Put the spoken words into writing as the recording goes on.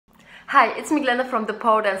Hi, it's me Glenda from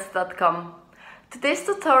thepodance.com. Today's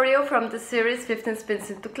tutorial from the series 15 spins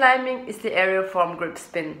into climbing is the aerial forearm grip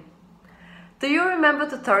spin. Do you remember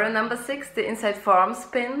tutorial number 6, the inside forearm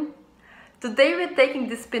spin? Today we're taking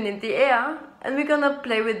this spin in the air and we're gonna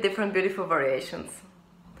play with different beautiful variations.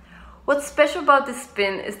 What's special about this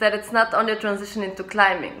spin is that it's not only a transition into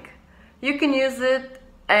climbing. You can use it,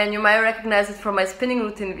 and you might recognize it from my spinning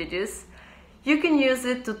routine videos. You can use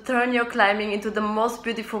it to turn your climbing into the most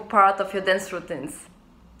beautiful part of your dance routines.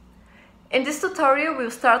 In this tutorial,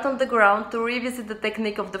 we'll start on the ground to revisit the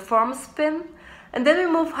technique of the forearm spin, and then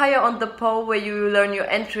we move higher on the pole where you will learn your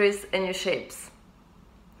entries and your shapes.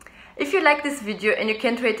 If you like this video and you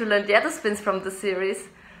can't wait to learn the other spins from the series,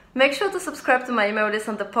 make sure to subscribe to my email list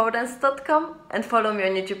on thepodance.com and follow me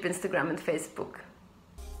on YouTube, Instagram and Facebook.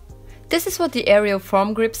 This is what the aerial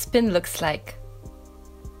forearm grip spin looks like.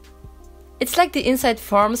 It's like the inside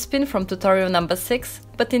forearm spin from tutorial number 6,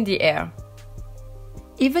 but in the air.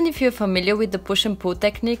 Even if you're familiar with the push and pull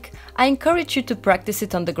technique, I encourage you to practice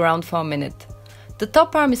it on the ground for a minute. The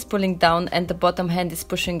top arm is pulling down and the bottom hand is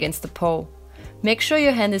pushing against the pole. Make sure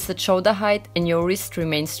your hand is at shoulder height and your wrist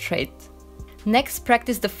remains straight. Next,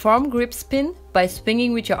 practice the forearm grip spin by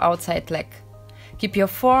swinging with your outside leg. Keep your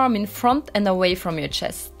forearm in front and away from your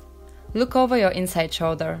chest. Look over your inside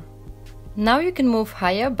shoulder. Now you can move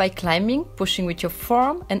higher by climbing, pushing with your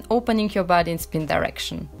forearm and opening your body in spin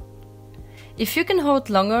direction. If you can hold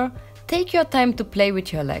longer, take your time to play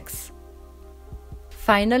with your legs.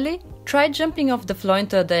 Finally, try jumping off the floor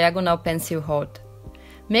into a diagonal pencil hold.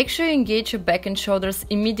 Make sure you engage your back and shoulders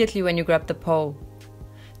immediately when you grab the pole.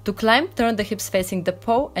 To climb, turn the hips facing the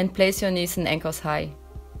pole and place your knees and ankles high.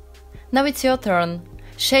 Now it's your turn.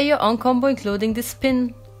 Share your own combo including the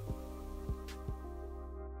spin.